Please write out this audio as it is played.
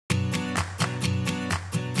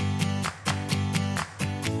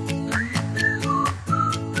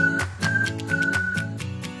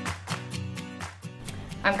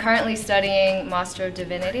I'm currently studying Master of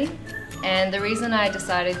Divinity, and the reason I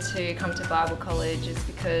decided to come to Bible college is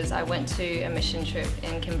because I went to a mission trip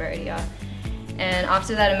in Cambodia. And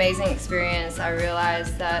after that amazing experience, I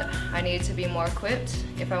realized that I needed to be more equipped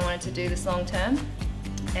if I wanted to do this long term.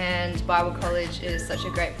 And Bible college is such a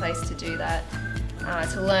great place to do that,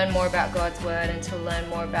 to learn more about God's Word and to learn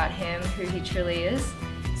more about Him, who He truly is,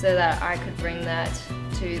 so that I could bring that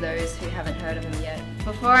to those who haven't heard of Him yet.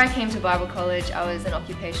 Before I came to Bible college, I was an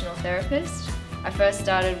occupational therapist. I first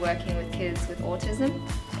started working with kids with autism,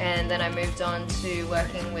 and then I moved on to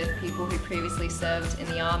working with people who previously served in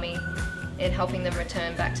the army, in helping them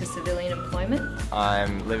return back to civilian employment.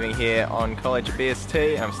 I'm living here on college at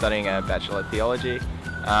BST. I'm studying a Bachelor of Theology.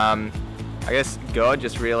 I guess God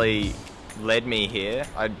just really led me here.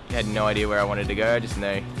 I had no idea where I wanted to go. I just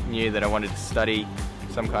knew that I wanted to study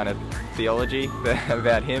some kind of theology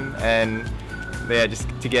about Him, and yeah, just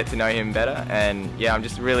to get to know Him better. And yeah, I'm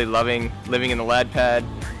just really loving living in the lad pad,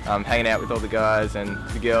 hanging out with all the guys and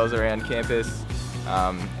the girls around campus,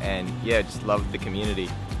 and yeah, just love the community.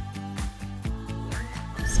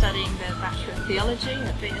 Studying the Bachelor of Theology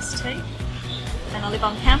at BST, and I live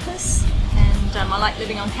on campus, and I like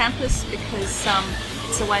living on campus because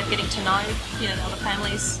it's a way of getting to know other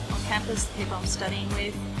families on campus, the people I'm studying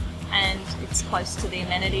with, and it's close to the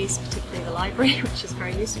amenities, particularly the library, which is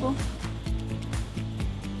very useful.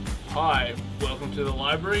 Hi, welcome to the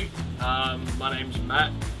library. My name's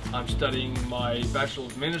Matt. I'm studying my Bachelor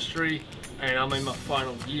of Ministry and I'm in my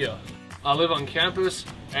final year. I live on campus,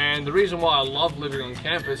 and the reason why I love living on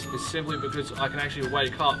campus is simply because I can actually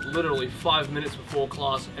wake up literally 5 minutes before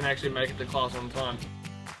class and actually make it to class on time.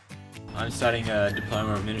 I'm studying a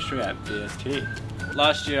Diploma of Ministry at BST.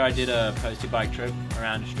 Last year I did a postie bike trip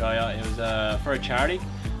around Australia. It was for a charity,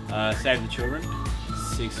 Save the Children.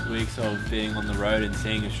 6 weeks of being on the road and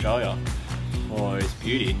seeing Australia for its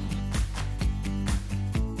beauty.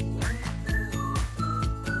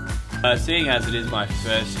 Seeing as it is my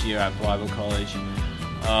first year at Bible college,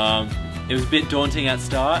 it was a bit daunting at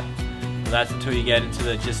start, but that's until you get into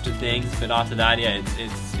the gist of things. But after that, yeah,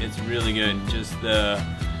 it's really good. Just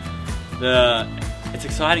it's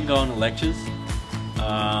exciting going to lectures,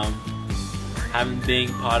 being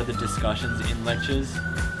part of the discussions in lectures.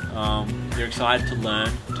 You're excited to learn,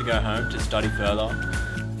 to go home, to study further.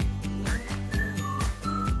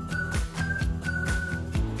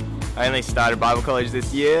 I only started Bible college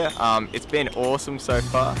this year. It's been awesome so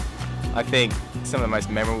far. I think some of the most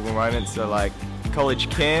memorable moments are like college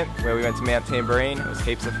camp, where we went to Mount Tambourine. It was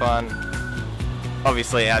heaps of fun.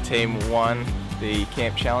 Obviously our team won the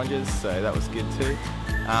camp challenges, so that was good too.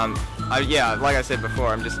 Yeah, like I said before,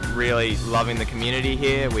 I'm just really loving the community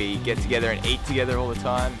here. We get together and eat together all the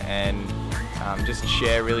time, and just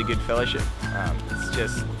share really good fellowship. It's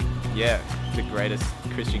just, yeah, the greatest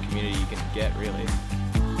Christian community you can get, really.